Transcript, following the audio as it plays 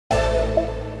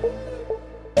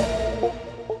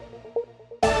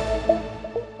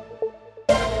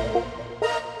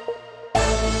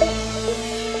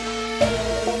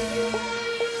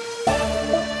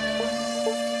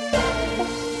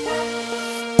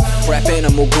Rap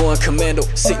animal going commando.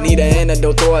 Sick need an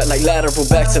antidote, throw it like lateral.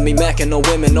 Back to me macking, no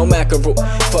women, no mackerel.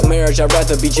 Fuck marriage, I'd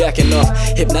rather be jacking off.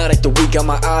 Hypnotic the weak, got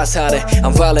my eyes hiding.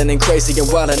 I'm violent and crazy and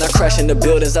wildin'. I crash in the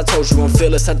buildings, I told you I'm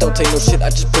fearless. I don't take no shit, I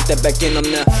just put that back in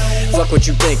them now. Fuck what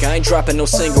you think, I ain't dropping no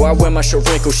single. I wear my shirt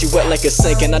wrinkled, she wet like a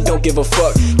sink, and I don't give a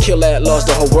fuck. Kill that loss,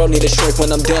 the whole world need a shrink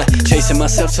when I'm done. Chasing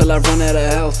myself till I run out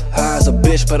of health. High as a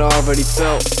bitch, but I already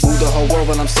felt. Move the whole world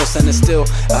while I'm still standing still.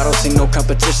 I don't see no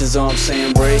competitions, all I'm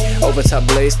saying, Bray. Over top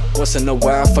blaze, once in a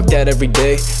while, fuck that every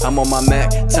day. I'm on my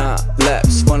Mac, time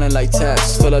lapse, funnin' like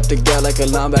taps. Fill up the gap like a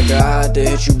linebacker, I had to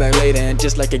hit you back later. And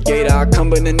just like a gator, I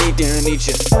come underneath there and eat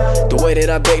you. The way that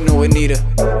I bake, no Anita.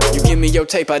 You give me your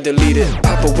tape, I delete it.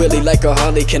 Pop a Willie like a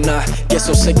Harley, can I get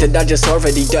so sick that I just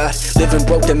already died? Living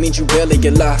broke, that means you barely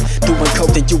get alive. Doing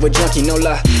coke, then you a junkie, no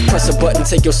lie. Press a button,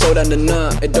 take your soul down to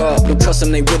none. It all, don't trust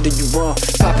them, they will do you wrong.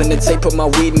 Popping the tape, put my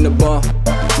weed in the bomb.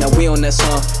 Now we on that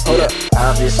song, hold up.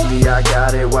 Obviously I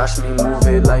got it, watch me move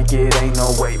it like it ain't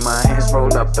no weight. My hands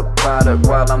roll up the product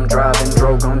while I'm driving,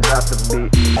 D.R.O gon' drop the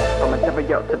beat. From a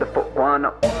cherry out to the foot one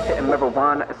up, hitting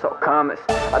marijuana, it's all comments.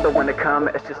 I don't wanna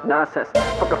comment, it's just nonsense.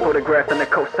 Fuck a photograph and a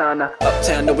cosigner.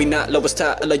 Uptown, no we not, lowest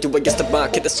tide, I like you against the bar,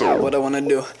 get the soul. What I wanna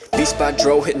do, beast by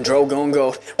D.R.O, hitting D.R.O gon'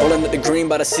 go. Rolling up the green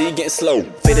by the sea, getting slow.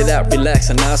 Faded out, relax,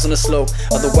 and eyes on the slope.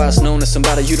 Otherwise known as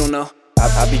somebody you don't know.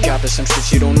 I be copping some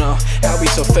shit you don't know. How we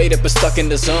so faded but stuck in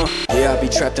the zone. Yeah, I be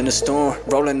trapped in the storm,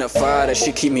 rolling up fire, that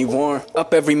shit keep me warm.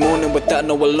 Up every morning without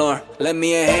no alarm. Lend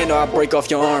me a hand or I'll break off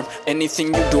your arm.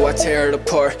 Anything you do, I tear it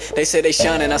apart. They say they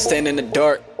shining, I stand in the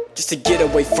dark. Just to get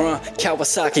away from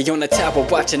Kawasaki on the tower,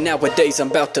 watching nowadays.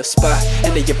 I'm about to spot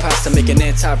into your pots to make an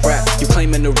anti-rap. You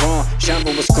claiming the wrong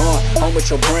genre was gone. On with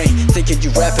your brain, thinking you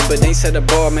rapping, but ain't set a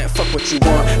bar, man. Fuck what you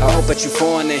want. I hope that you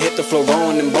foreign and hit the floor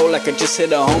on and bowl like I just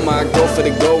hit a home. I go for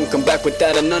the goal and come back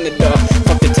without an underdog.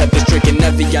 Fuck the type that's drinking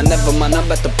heavy, I never mind. I'm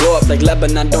about to blow up like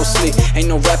Lebanon, don't sleep. Ain't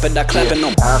no rapping, I clapping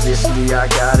on. Obviously I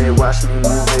got it, watch me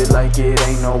move it like it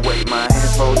ain't no weight. My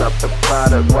hands roll up the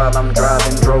product while I'm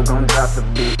driving, D.R.O gon' drop the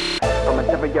beat. From a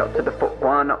cherry out to the foot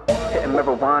one up, hitting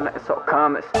marijuana, it's all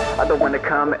comments. I don't wanna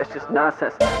comment, it's just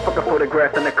nonsense. Fuck a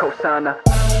photograph and a cosigner.